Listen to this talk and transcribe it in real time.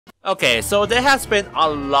Okay, so there has been a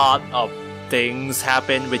lot of things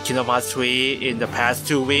happen with Kingdom Hearts 3 in the past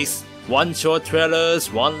 2 weeks. One short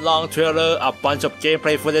trailers, one long trailer, a bunch of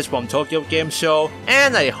gameplay footage from Tokyo Game Show,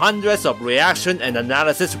 and hundreds of reaction and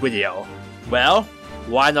analysis video. Well,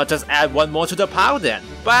 why not just add one more to the pile then?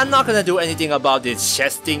 But I'm not gonna do anything about this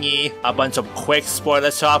chest thingy, a bunch of quick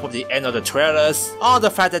spoiler shot of the end of the trailers, or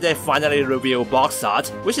the fact that they finally revealed box art,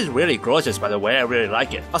 which is really gorgeous by the way, I really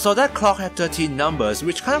like it. Also, that clock had 13 numbers,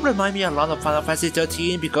 which kind of remind me a lot of Final Fantasy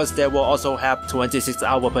 13 because they will also have 26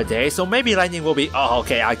 hours per day, so maybe lightning will be— oh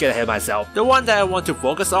okay, I get ahead of myself. The one that I want to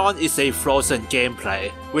focus on is a Frozen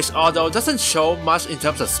gameplay, which although doesn't show much in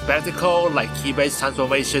terms of spectacle like keyblade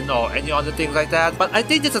transformation or any other thing like that, but I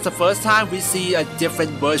think this is the first time we see a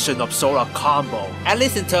different version of Sora combo, at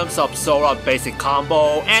least in terms of Sora basic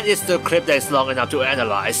combo, and it's the clip that is long enough to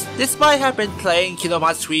analyze. Despite having been playing Kingdom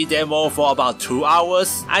Hearts 3 demo for about 2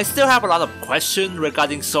 hours, I still have a lot of questions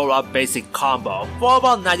regarding Sora basic combo. For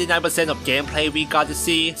about 99% of gameplay we got to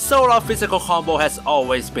see, Sora physical combo has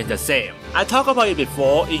always been the same. I talked about it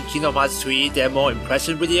before in Kingdom Hearts 3 demo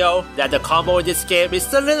impression video, that the combo in this game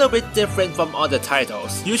is a little bit different from other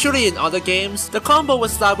titles. Usually in other games, the combo will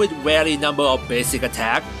start with very number of basic attack,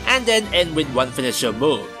 and then end with one finisher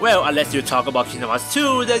move. Well, unless you talk about Kingdom Hearts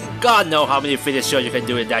 2, then god knows how many finisher you can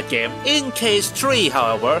do in that game. In case 3,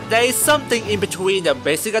 however, there is something in between the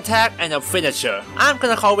basic attack and a finisher. I'm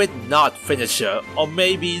gonna call it not finisher, or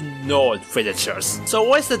maybe node finishers. So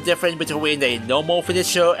what's the difference between a normal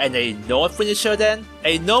finisher and a node finisher then?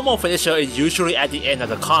 A normal finisher is usually at the end of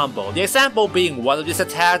the combo, the example being one of these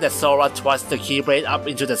attacks that Sora thrusts the Keyblade up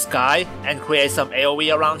into the sky and creates some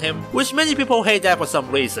AoE around him, which many people hate that for some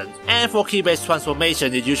reason. And for Keyblade's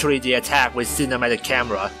transformation is usually the attack with cinematic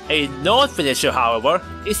camera. A node finisher, however,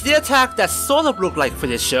 is the attack that sort of look like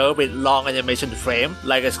finisher with long animation frame,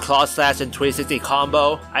 like its claw slash and 360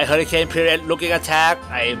 combo, a hurricane period looking attack,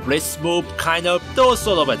 a blitz move kind of, those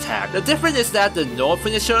sort of attack. The difference is that the node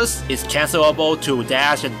finishers is cancelable to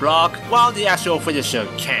dash and block, while the actual finisher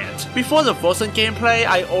can't. Before the Frozen gameplay,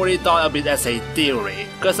 I already thought of it as a theory,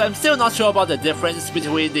 cause I'm still not sure about the difference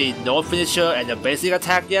between the node finisher and the basic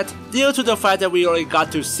attack yet, due to the fact that we only got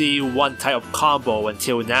to see one type of combo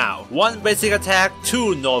until now. One basic attack,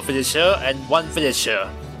 2 node finisher, and 1 finisher.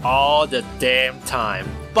 All the damn time.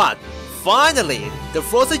 But finally, the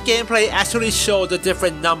Frozen gameplay actually showed the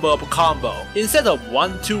different number of combo. Instead of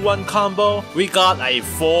 1-2-1 combo, we got a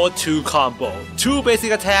 4-2 combo, 2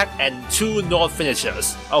 basic attack and 2 node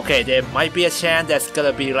finishers. Okay, there might be a chance that's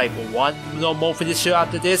gonna be like 1 normal finisher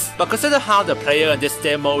after this, but consider how the player in this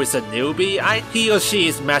demo is a newbie, he or she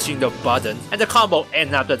is mashing the button, and the combo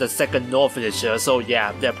ends after the second node finisher, so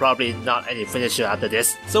yeah, there probably not any finisher after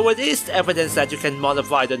this. So it is evidence that you can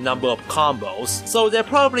modify the number of combos, so there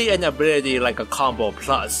probably an ability like a combo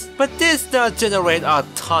plus. But this does generate a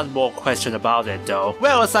ton more question about it though.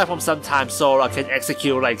 Well, aside from sometimes Sora can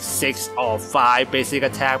execute like 6 or 5 basic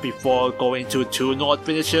attack before going to 2 node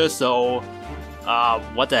finishers, so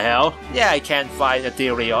what the hell? Yeah, I can't find a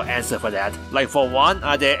theory or answer for that. Like for one,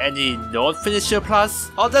 are there any node finisher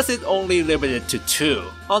plus? Or does it only limit it to 2?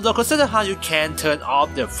 Although consider how you can turn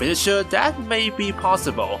off the finisher, that may be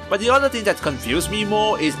possible. But the other thing that confused me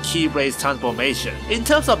more is Keyblade's transformation. In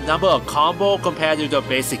terms of number of combo compared to the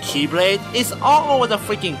basic Keyblade, it's all over the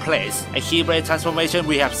freaking place. A Keyblade transformation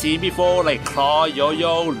we have seen before like Claw,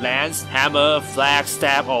 Yo-Yo, Lance, Hammer, Flag,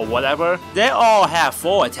 Stab or whatever, they all have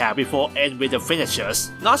 4 attack before end with the finishers.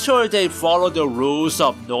 Not sure if they follow the rules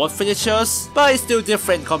of node finishers, but it's still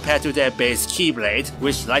different compared to their base Keyblade,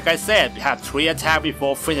 which like I said have 3 attack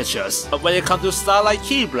before finishers. But when it comes to Starlight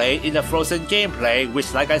Keyblade in the Frozen gameplay,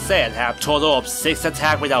 which like I said have total of 6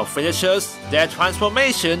 attack without finishers, their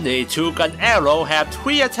transformation, the 2-gun arrow, have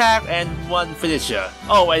 3 attack and 1 finisher.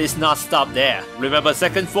 Oh, and it's not stopped there. Remember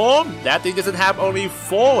second form? That thing doesn't have only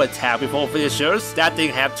 4 attack before finishers, that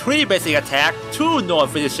thing have 3 basic attack, 2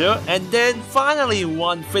 node finisher, and then finally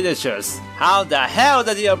 1 finishers. How the hell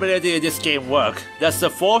does the ability in this game work? Does the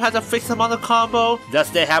form have a fixed amount of combo? Does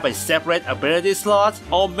they have a separate ability slot?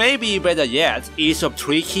 Or maybe better yet, each of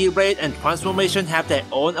 3 Keyblade and Transformation have their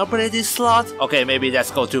own ability slot? Okay, maybe that's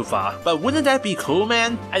go too far. But wouldn't that be cool,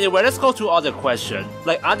 man? Anyway, let's go to other question.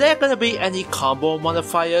 Like, are there gonna be any combo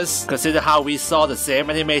modifiers? Consider how we saw the same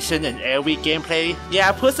animation in every gameplay.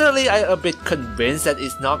 Yeah, personally I'm a bit convinced that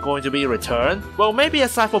it's not going to be returned. Well, maybe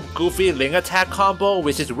aside from Goofy Link attack combo,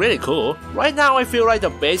 which is really cool. Right now I feel like the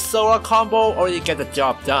base Sora combo already get the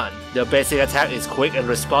job done. The basic attack is quick and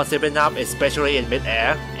responsive enough, especially in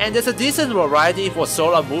mid-air, and there's a decent variety for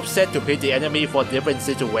Solar moveset to hit the enemy for different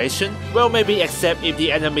situations. Well, maybe except if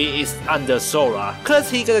the enemy is under Solar, cause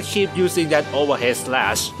he gonna keep using that overhead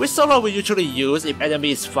slash, which Solar will usually use if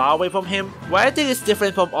enemy is far away from him. Where I think it's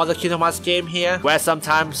different from other Kingdom Hearts game here, where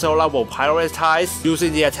sometimes Solar will prioritize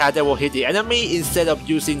using the attack that will hit the enemy instead of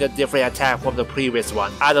using the different attack from the previous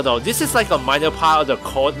one. I don't know, this is like a minor part of the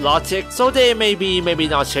code logic, so they maybe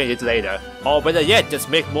not change it later. Or better yet, just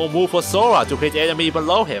make more move for Sora to hit the enemy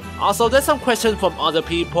below him. Also, there's some question from other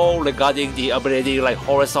people regarding the ability like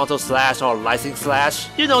horizontal slash or lightning slash.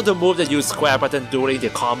 You know, the move that use square button during the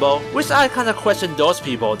combo, which I kinda question those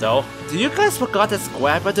people though. Do you guys forgot that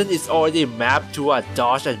square button is already mapped to a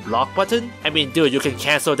dodge and block button? I mean, dude, you can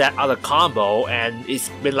cancel that other combo and it's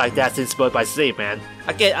been like that since Birth by Sleep, man.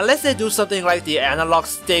 Again, unless they do something like the analog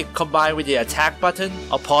stick combined with the attack button,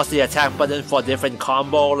 or pause the attack button for different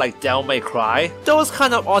combo like Devil May Cry, those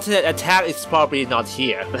kind of alternate attack is probably not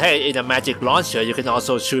here. But hey, in a magic launcher, you can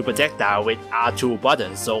also shoot projectile with R2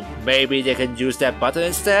 button, so maybe they can use that button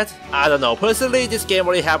instead? I don't know, personally this game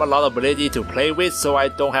already have a lot of ability to play with, so I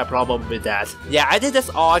don't have problem with that. Yeah, I think that's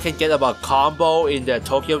all I can get about combo in the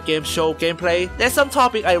Tokyo Game Show gameplay. There's some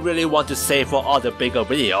topic I really want to save for other bigger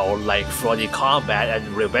video, like Fraudy combat and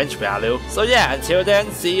revenge value. So yeah, until then,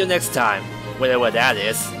 see you next time, whatever that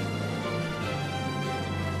is.